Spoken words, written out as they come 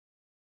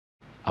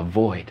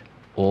avoid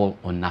all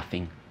or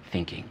nothing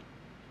thinking.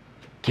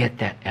 Get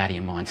that out of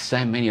your mind.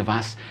 So many of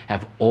us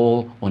have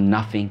all or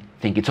nothing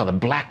thinking. It's either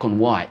black or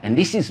white, and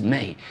this is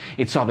me.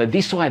 It's either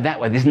this way or that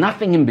way. There's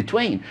nothing in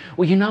between.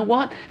 Well, you know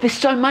what? There's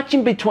so much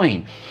in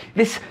between.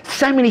 There's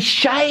so many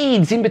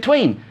shades in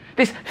between.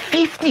 There's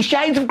 50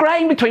 shades of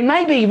grey in between,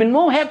 maybe even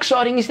more. How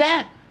exciting is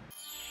that?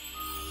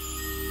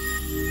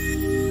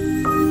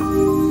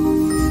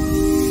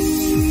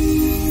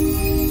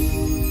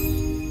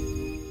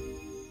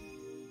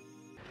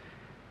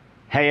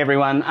 Hey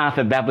everyone,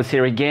 Arthur Bablis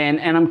here again,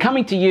 and I'm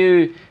coming to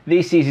you.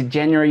 This is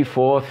January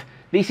 4th.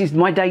 This is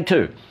my day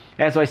 2.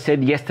 As I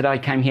said yesterday, I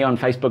came here on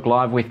Facebook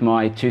Live with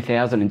my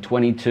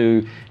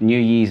 2022 New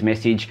Year's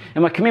message,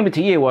 and my commitment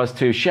to you was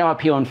to show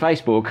up here on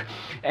Facebook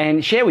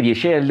and share with you,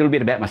 share a little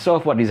bit about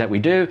myself, what it is that we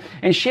do,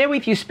 and share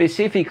with you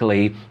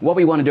specifically what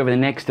we want to do over the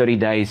next 30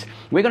 days.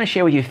 We're going to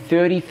share with you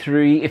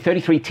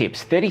 33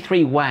 tips,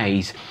 33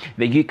 ways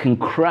that you can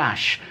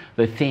crush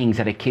the things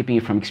that are keeping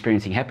you from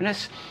experiencing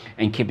happiness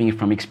and keeping you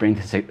from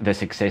experiencing the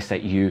success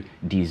that you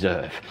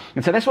deserve.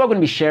 And so that's what I'm going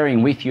to be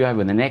sharing with you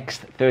over the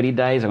next 30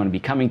 days. I'm going to be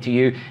coming to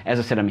you. As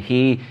I said, I'm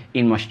here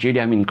in my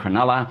studio. I'm in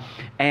Cronulla,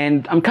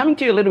 and I'm coming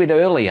to you a little bit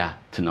earlier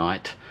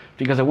tonight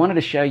because I wanted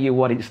to show you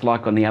what it's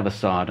like on the other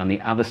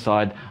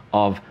side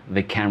of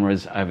the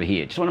cameras over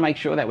here. Just want to make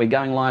sure that we're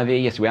going live here.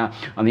 Yes, we are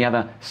on the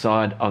other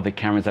side of the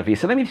cameras over here.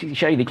 So let me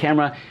show you the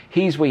camera.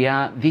 Here's we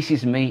are. This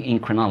is me in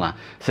Cronulla.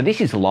 So this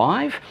is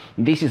live.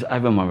 This is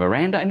over my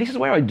veranda, and this is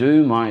where I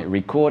do my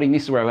recording.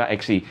 This is where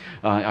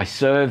I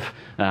serve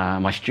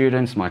my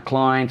students, my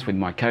clients with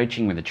my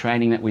coaching, with the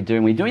training that we do.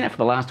 And we're doing that for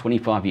the last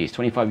 25 years.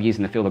 25 years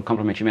in the field of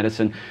complementary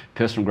medicine,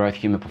 personal growth,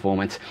 human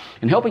performance,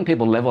 and helping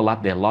people level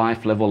up their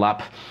life, level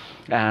up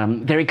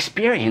their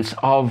experience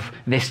of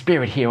their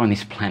spirit here on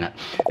this planet.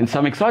 And so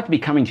I'm excited to be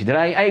coming to you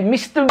today. Hey,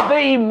 Mr.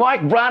 B,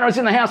 Mike Brana is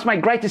in the house, mate.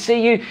 Great to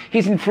see you.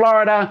 He's in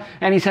Florida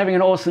and he's having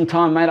an awesome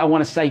time, mate. I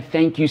want to say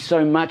thank you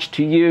so much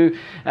to you.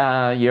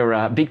 You're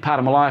a big part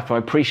of my life. I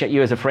appreciate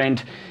you as a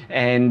friend.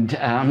 And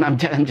I'm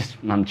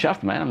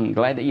chuffed, mate. I'm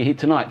glad that you're here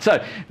tonight.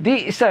 So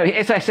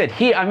as I said,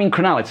 here I'm in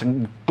Cronulla. It's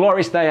a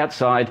glorious day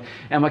outside.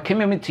 And my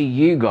commitment to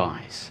you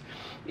guys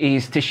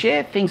is to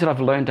share things that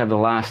I've learned over the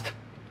last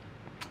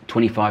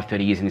 25,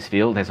 30 years in this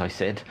field, as I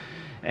said,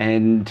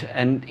 and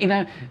you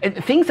know,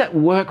 things that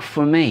work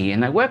for me,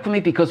 and they work for me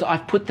because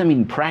I've put them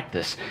in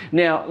practice.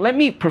 Now, let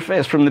me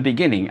profess from the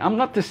beginning, I'm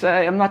not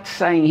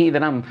saying here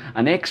that I'm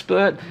an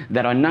expert,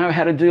 that I know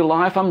how to do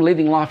life. I'm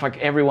living life like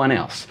everyone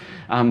else.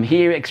 I'm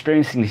here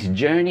experiencing this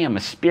journey. I'm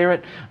a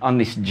spirit on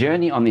this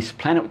journey, on this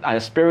planet, a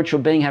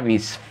spiritual being having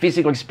this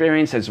physical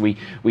experience, as we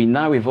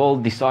know we've all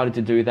decided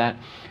to do that,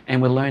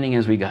 and we're learning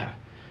as we go.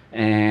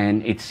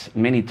 And it's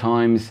many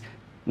times,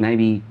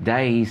 maybe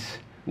days,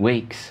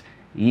 weeks,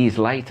 years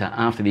later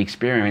after the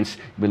experience,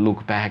 we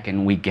look back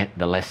and we get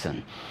the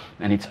lesson.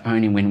 And it's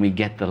only when we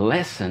get the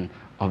lesson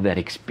of that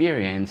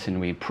experience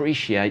and we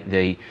appreciate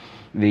the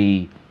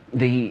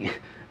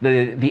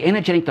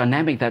energetic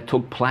dynamic that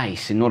took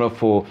place in order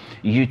for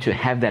you to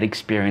have that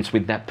experience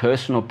with that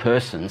person or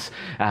persons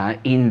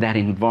in that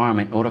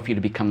environment in order for you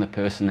to become the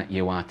person that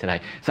you are today.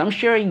 So I'm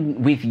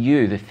sharing with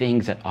you the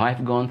things that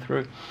I've gone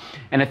through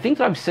and the things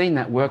I've seen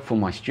that work for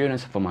my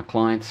students, for my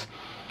clients,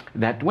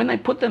 that when they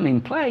put them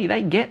in play,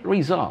 they get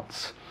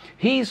results.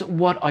 Here's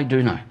what I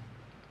do know.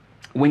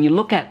 When you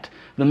look at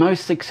the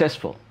most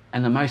successful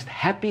and the most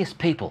happiest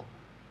people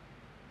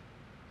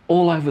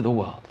all over the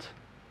world,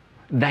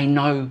 they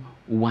know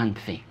one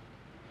thing.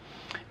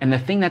 And the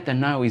thing that they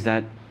know is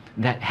that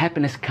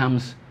happiness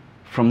comes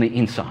from the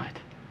inside,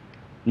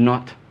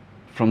 not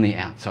from the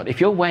outside. If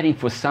you're waiting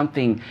for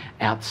something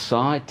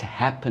outside to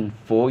happen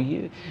for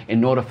you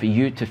in order for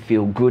you to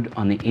feel good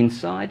on the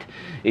inside,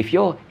 if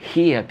you're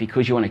here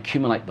because you want to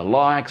accumulate the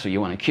likes, or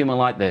you want to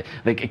accumulate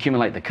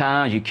the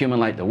cars, you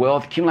accumulate the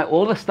wealth, accumulate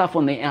all the stuff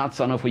on the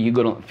outside of where you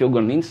feel good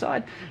on the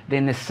inside,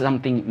 then there's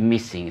something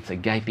missing. It's a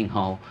gaping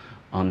hole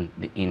on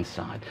the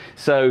inside.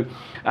 So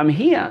I'm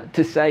here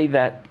to say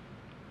that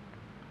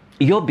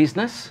your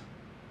business,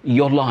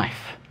 your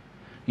life,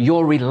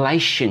 your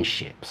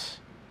relationships,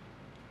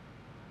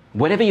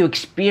 whatever you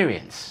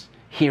experience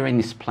here in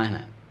this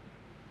planet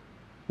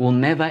will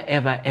never,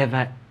 ever,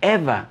 ever,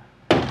 ever,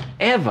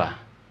 ever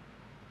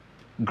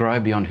grow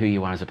beyond who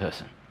you are as a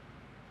person.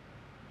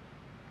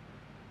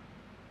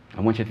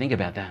 I want you to think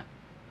about that.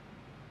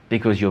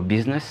 Because your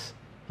business,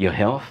 your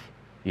health,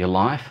 your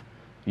life,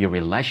 your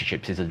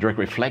relationships is a direct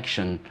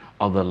reflection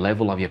of the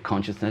level of your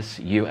consciousness,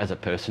 you as a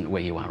person,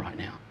 where you are right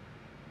now.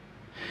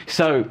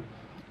 So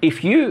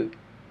if you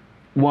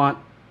want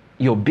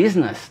your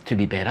business to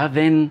be better,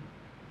 then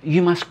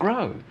you must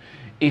grow.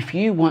 If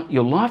you want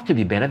your life to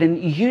be better,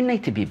 then you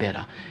need to be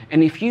better.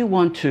 And if you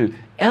want to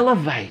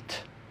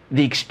elevate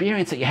the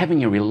experience that you have in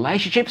your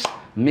relationships,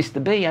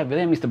 Mr. B over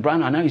there, Mr.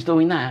 Brunner, I know he's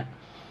doing that.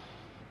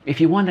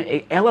 If you want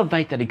to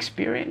elevate that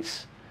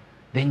experience,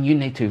 then you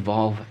need to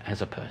evolve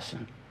as a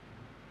person.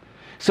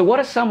 So what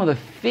are some of the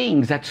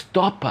things that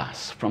stop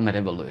us from that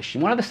evolution?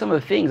 What are some of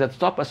the things that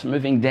stop us from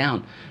moving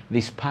down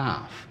this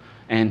path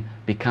and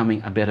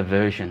becoming a better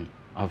version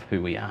of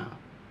who we are.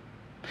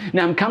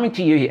 Now, I'm coming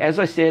to you, as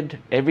I said,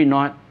 every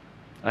night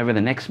over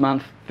the next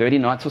month, 30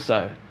 nights or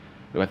so.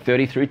 We've got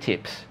 33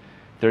 tips,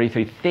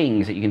 33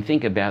 things that you can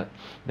think about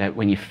that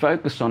when you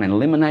focus on and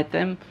eliminate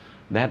them,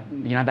 that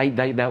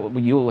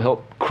you'll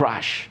help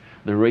crush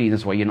the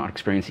reasons why you're not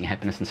experiencing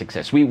happiness and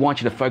success. We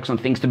want you to focus on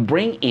things to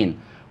bring in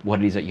what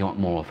it is that you want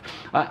more of.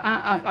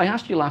 I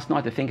asked you last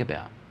night to think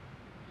about,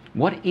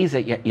 what is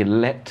it you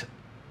let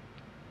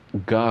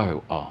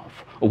go of?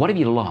 Or what have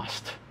you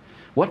lost?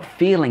 What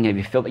feeling have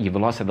you felt that you've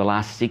lost over the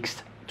last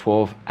 6,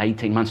 12,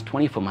 18 months,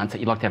 24 months that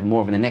you'd like to have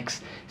more over the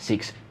next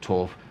 6,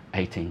 12,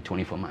 18,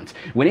 24 months?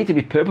 We need to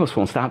be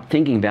purposeful and start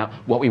thinking about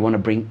what we want to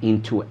bring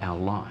into our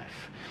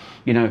life.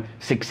 You know,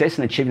 success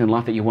and achieving the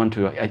life that you want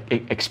to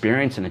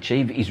experience and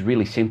achieve is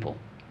really simple.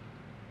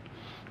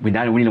 We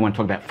don't really want to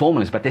talk about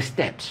formulas, but there's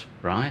steps,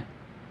 right?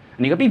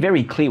 And you've got to be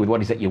very clear with what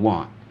it is that you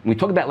want. And we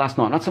talked about last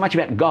night, not so much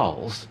about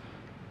goals,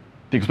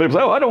 because people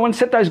say, oh, I don't want to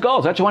set those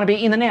goals. I just want to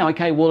be in the now.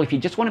 Okay, well, if you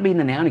just want to be in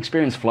the now and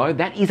experience flow,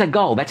 that is a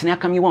goal. That's an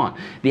outcome you want.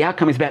 The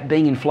outcome is about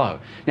being in flow.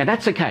 Now,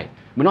 that's okay.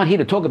 We're not here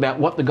to talk about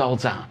what the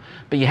goals are,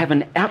 but you have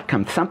an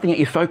outcome, something that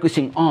you're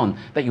focusing on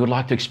that you would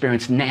like to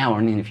experience now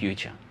and in the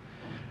future.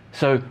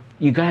 So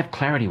you've got to have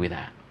clarity with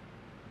that.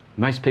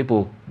 Most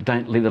people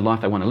don't live the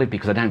life they want to live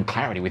because they don't have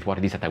clarity with what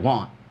it is that they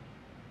want.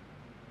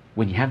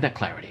 When you have that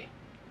clarity,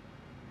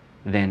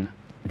 then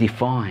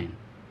define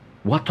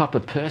what type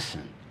of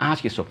person,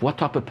 ask yourself what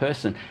type of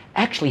person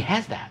actually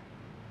has that.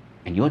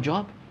 And your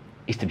job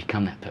is to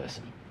become that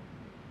person.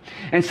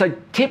 And so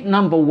tip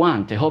number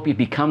 1 to help you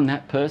become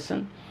that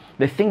person,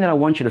 the thing that I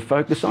want you to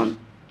focus on,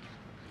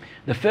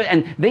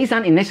 and these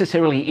aren't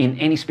necessarily in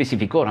any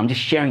specific order. I'm just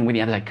sharing with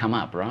you as they come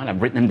up, right?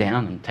 I've written them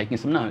down and taken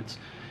some notes.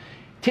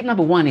 Tip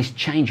number 1 is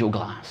change your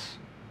glass.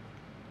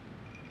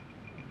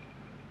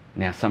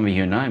 Now, some of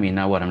you know me,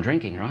 know what I'm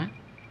drinking, right?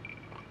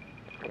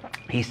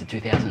 Here's the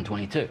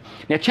 2022.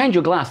 Now, change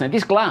your glass. Now,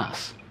 this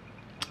glass,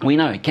 we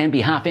know it can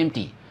be half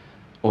empty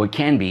or it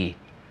can be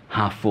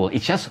half full.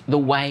 It's just the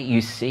way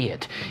you see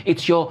it.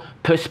 It's your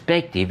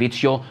perspective.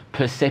 It's your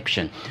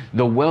perception.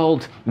 The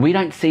world, we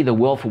don't see the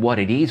world for what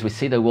it is. We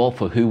see the world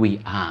for who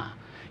we are.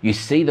 You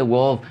see the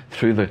world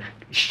through the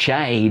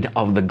shade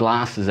of the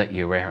glasses that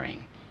you're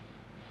wearing.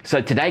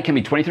 So today can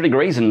be 23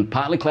 degrees and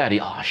partly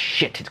cloudy. Oh,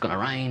 shit, it's going to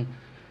rain.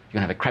 You're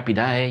going to have a crappy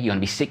day. You're going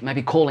to be sick.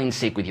 Maybe call in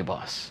sick with your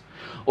boss.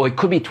 Or it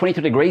could be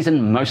 23 degrees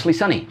and mostly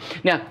sunny.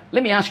 Now,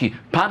 let me ask you,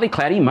 partly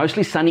cloudy,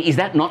 mostly sunny, is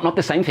that not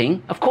the same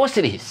thing? Of course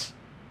it is.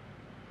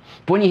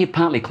 But when you hear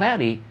partly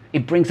cloudy,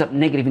 it brings up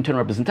negative internal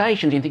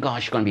representations. You think, oh,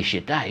 it's going to be a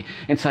shit day.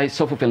 And so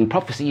self-fulfilling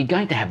prophecy, you're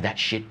going to have that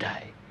shit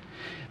day.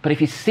 But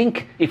if you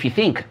think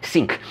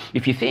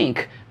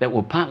that,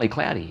 well, partly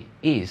cloudy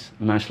is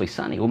mostly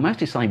sunny, well,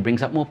 mostly sunny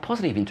brings up more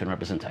positive internal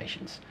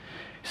representations.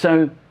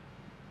 So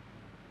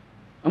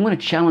I'm going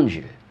to challenge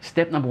you.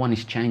 Step number 1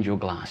 is change your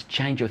glass,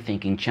 change your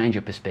thinking, change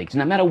your perspectives.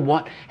 No matter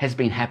what has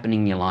been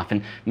happening in your life,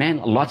 and man,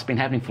 a lot's been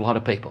happening for a lot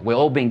of people. We've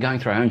all been going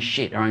through our own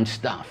shit, our own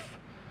stuff,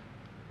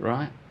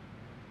 right?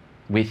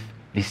 With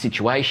this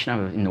situation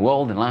in the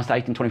world in the last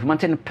 18, 24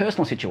 months, and the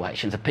personal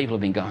situations that people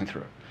have been going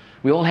through.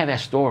 We all have our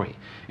story.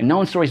 And no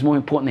one's story is more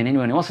important than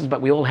anyone else's,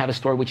 but we all have a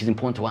story which is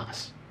important to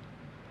us.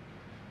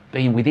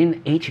 But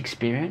within each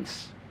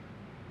experience,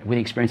 we're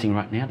experiencing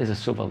right now, there's a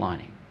silver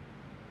lining.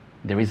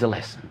 There is a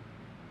lesson.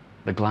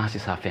 The glass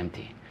is half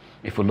empty.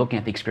 If we're looking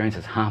at the experience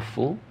as half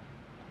full,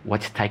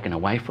 what's taken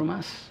away from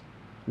us,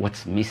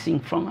 what's missing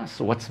from us,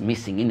 or what's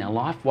missing in our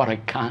life, what I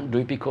can't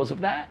do because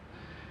of that,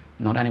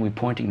 not only are we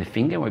pointing the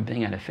finger, we're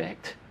being an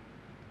effect.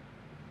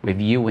 We're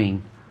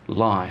viewing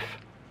life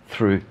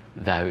through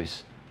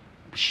those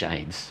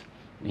shades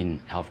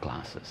in our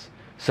glasses.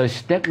 So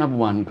step number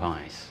 1,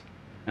 guys,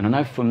 and I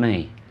know for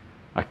me,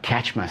 I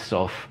catch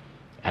myself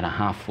at a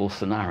half full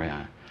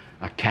scenario.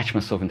 I catch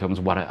myself in terms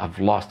of what I've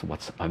lost,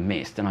 what I've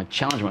missed, and I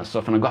challenge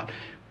myself. And I've got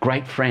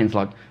great friends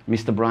like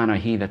Mr. Brian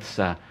O'Hare that's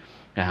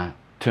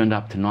turned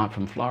up tonight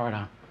from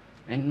Florida.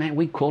 And man,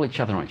 we call each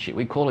other on shit.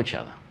 We call each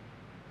other.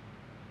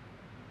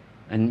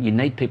 And you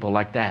need people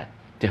like that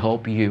to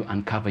help you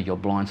uncover your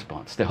blind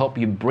spots, to help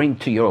you bring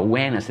to your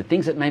awareness the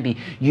things that maybe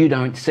you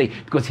don't see.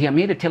 Because here, I'm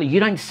here to tell you,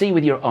 you don't see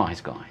with your eyes,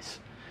 guys.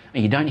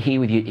 And you don't hear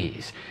with your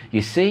ears.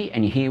 You see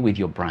and you hear with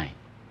your brain.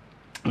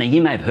 Now,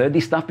 you may have heard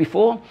this stuff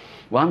before.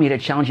 Well, I'm here to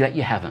challenge you that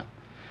you haven't.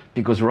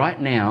 Because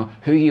right now,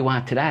 who you are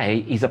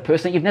today is a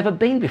person that you've never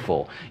been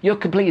before. You're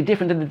completely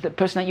different than the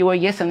person that you were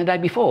yesterday and the day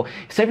before.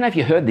 So even if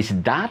you heard this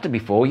data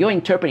before, you're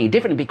interpreting it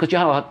differently because you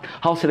have a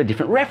whole set of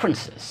different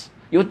references.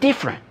 You're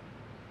different.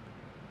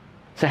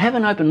 So have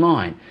an open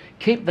mind.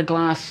 Keep the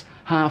glass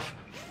half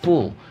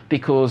full,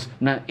 because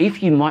now,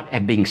 if you might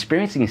have been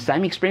experiencing the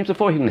same experience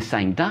before, hearing the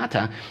same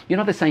data, you're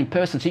not the same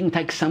person, so you can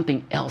take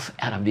something else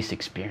out of this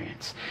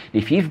experience.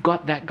 If you've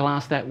got that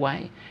glass that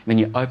way, then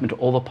you're open to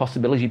all the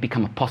possibilities, you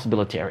become a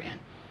possibilitarian.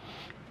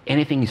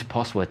 Anything is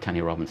possible,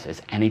 Tony Robbins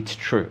says, and it's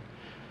true.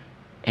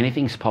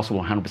 Anything is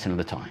possible 100% of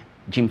the time.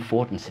 Jim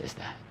Fortin says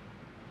that.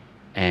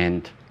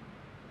 And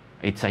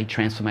it's a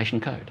transformation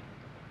code.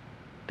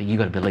 But you've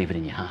got to believe it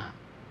in your heart.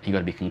 You've got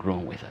to be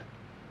congruent with it.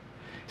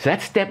 So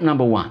that's step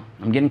number one.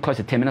 I'm getting close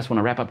to 10 minutes. I want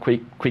to wrap up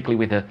quickly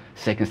with the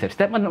second step.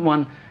 Step number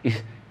one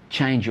is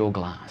change your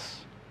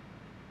glass.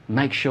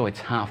 Make sure it's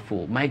half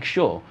full. Make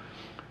sure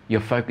you're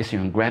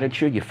focusing on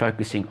gratitude, you're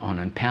focusing on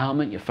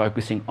empowerment, you're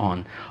focusing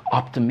on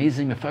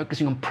optimism, you're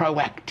focusing on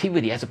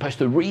proactivity as opposed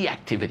to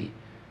reactivity.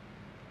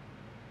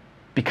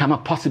 Become a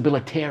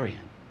possibilitarian.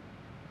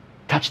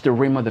 Touch the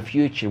rim of the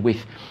future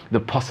with the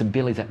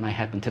possibilities that may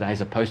happen today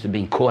as opposed to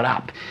being caught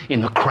up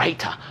in the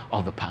crater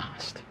of the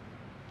past.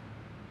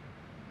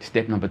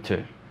 Step number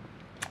two,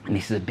 and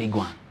this is a big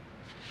one,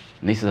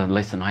 and this is a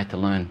lesson I had to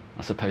learn,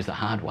 I suppose, the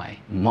hard way,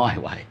 my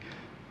way,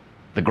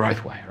 the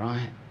growth way,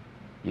 right?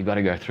 You've got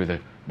to go through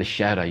the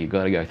shadow, you've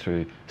got to go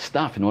through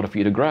stuff in order for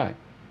you to grow.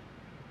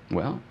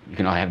 Well, you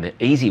can either have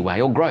the easy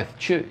way or growth,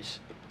 choose.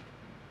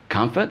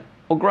 Comfort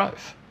or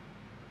growth.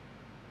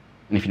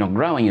 And if you're not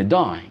growing, you're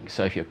dying.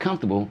 So if you're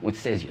comfortable, it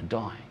says you're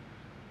dying.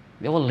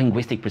 They're all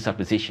linguistic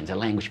presuppositions, they're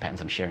language patterns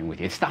I'm sharing with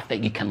you. It's stuff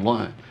that you can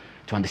learn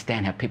to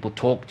understand how people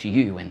talk to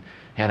you and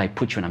how they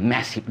put you in a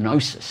mass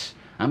hypnosis.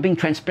 I'm being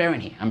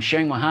transparent here. I'm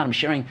sharing my heart. I'm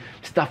sharing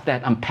stuff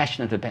that I'm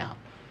passionate about.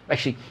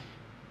 Actually,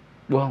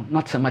 well,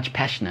 not so much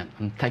passionate.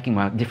 I'm taking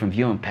my different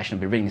view on passion. I've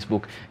been reading this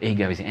book,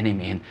 Ego is the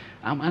Enemy, and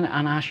I'm going to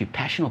ask you,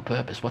 passion or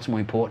purpose, what's more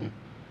important?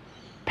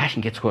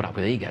 Passion gets caught up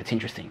with ego. It's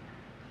interesting.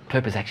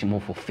 Purpose is actually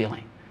more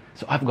fulfilling.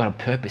 So I've got a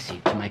purpose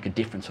here to make a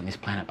difference on this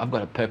planet. I've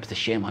got a purpose to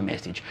share my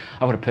message.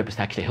 I've got a purpose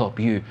to actually help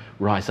you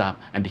rise up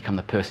and become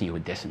the person you were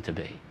destined to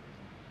be.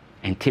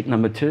 And tip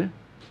number two,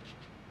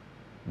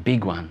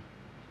 big one,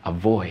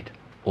 avoid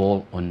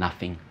all or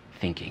nothing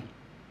thinking.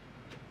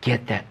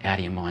 Get that out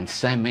of your mind.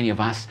 So many of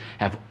us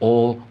have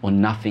all or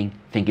nothing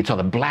thinking. It's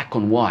either black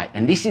or white,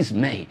 and this is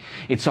me.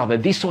 It's either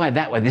this way or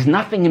that way. There's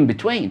nothing in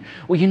between.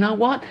 Well, you know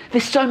what?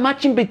 There's so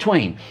much in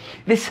between.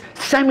 There's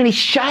so many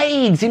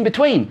shades in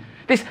between.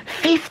 There's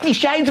 50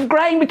 shades of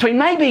grey in between,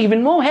 maybe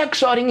even more. How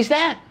exciting is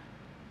that?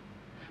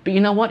 But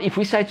you know what? If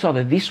we say it's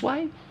either this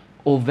way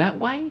or that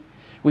way,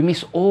 we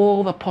miss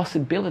all the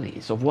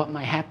possibilities of what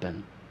may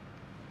happen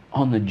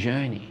on the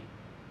journey.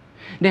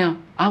 Now,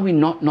 are we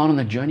not on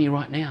the journey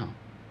right now?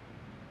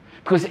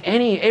 Because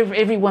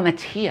everyone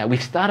that's here,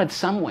 we've started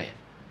somewhere.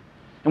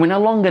 And we're no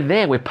longer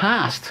there. We're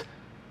past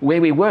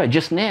where we were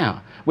just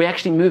now. We're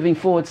actually moving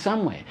forward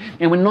somewhere.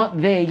 And we're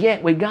not there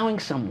yet. We're going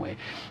somewhere.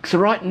 So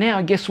right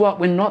now, guess what?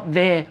 We're not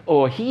there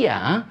or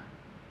here.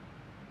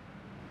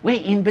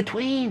 We're in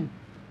between.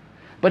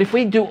 But if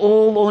we do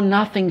all or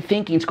nothing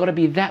thinking, it's got to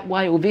be that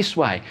way or this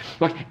way.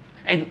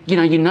 And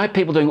you know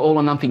people doing all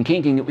or nothing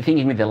thinking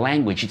with their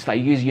language. They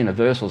use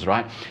universals,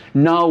 right?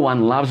 No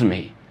one loves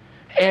me.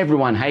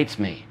 Everyone hates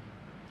me.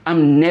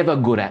 I'm never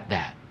good at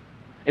that.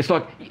 It's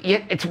like,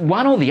 yeah, it's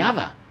one or the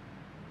other.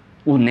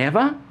 Well,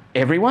 never,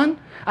 everyone.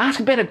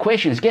 Ask better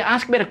questions.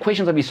 Ask better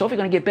questions of yourself. You're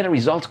going to get better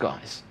results,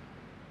 guys.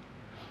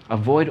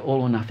 Avoid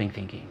all or nothing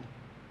thinking.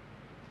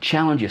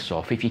 Challenge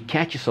yourself. If you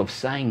catch yourself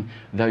saying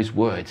those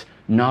words,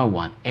 no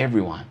one,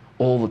 everyone,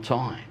 all the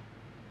time,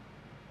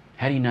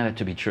 how do you know that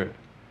to be true?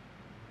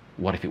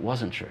 What if it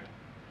wasn't true?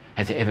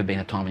 Has there ever been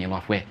a time in your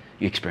life where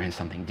you experienced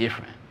something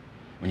different?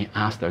 When you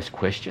ask those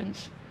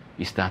questions,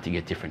 you start to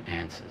get different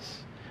answers.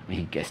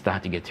 When you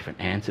start to get different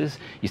answers,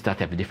 you start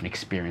to have a different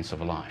experience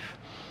of life.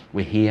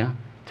 We're here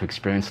to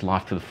experience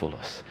life to the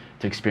fullest,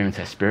 to experience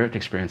our spirit, to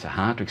experience our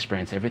heart, to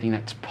experience everything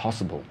that's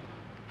possible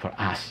for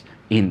us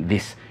in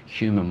this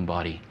human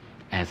body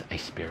as a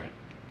spirit.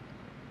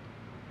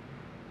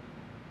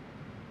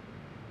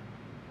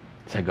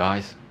 So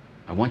guys,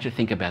 I want you to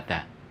think about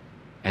that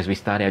as we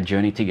start our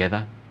journey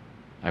together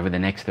over the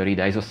next 30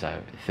 days or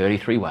so,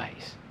 33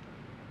 ways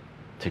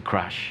to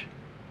crush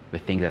the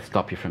things that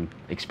stop you from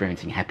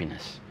experiencing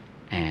happiness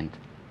and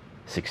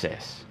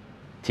success.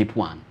 Tip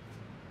 1,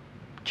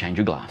 change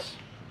your glass.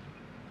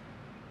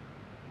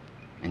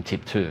 And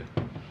tip 2,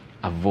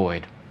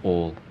 avoid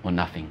all or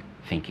nothing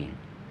thinking.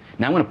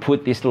 Now I'm going to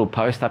put this little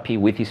post up here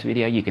with this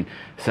video. You can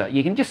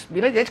just,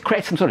 let's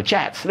create some sort of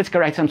chats. Let's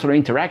create some sort of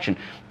interaction.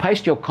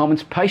 Post your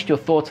comments, post your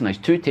thoughts on those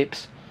 2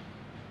 tips,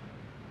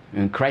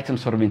 and create some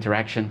sort of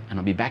interaction. And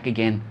I'll be back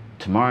again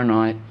tomorrow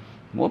night,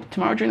 or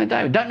tomorrow during the day.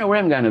 I don't know where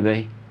I'm going to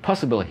be.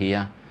 Possible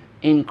here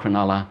in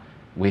Cronulla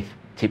with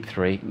tip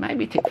 3,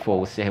 maybe tip 4.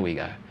 We'll see how we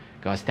go.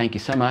 Guys, thank you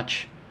so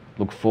much.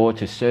 Look forward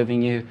to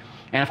serving you.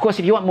 And of course,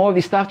 if you want more of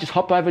this stuff, just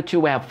hop over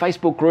to our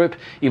Facebook group,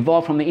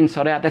 Evolve from the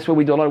Inside Out. That's where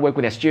we do a lot of work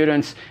with our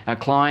students, our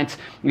clients.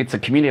 It's a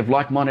community of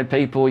like-minded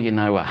people,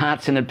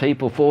 heart-centered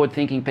people,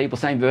 forward-thinking people,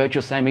 same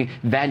virtues, same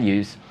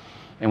values,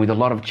 and with a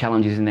lot of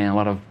challenges in there, a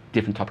lot of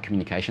different type of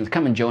communications.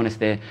 Come and join us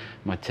there.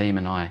 My team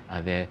and I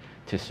are there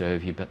to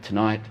serve you. But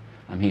tonight,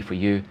 I'm here for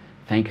you.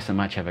 Thank you so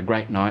much. Have a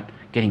great night.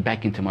 Getting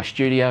back into my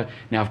studio.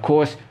 Now, of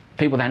course,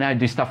 people that know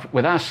do stuff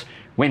with us.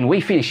 When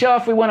we finish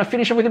off, we want to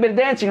finish off with a bit of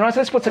dancing, right? So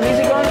let's put some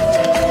music on.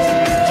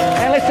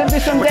 And let's do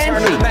some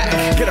dancing.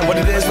 Get up what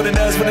it is, what it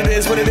does, what it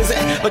is, what it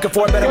isn't. Looking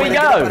for a better way to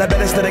go. But I bet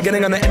instead of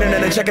getting on the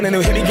internet and checking a new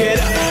hit, me get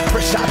up.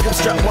 First shot, come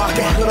strut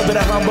walking. A little bit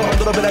of humble, a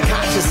little bit of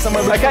conscious.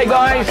 Okay,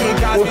 guys,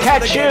 we'll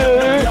catch you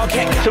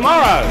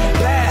tomorrow.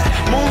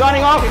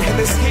 Signing off.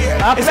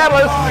 After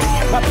Bablis.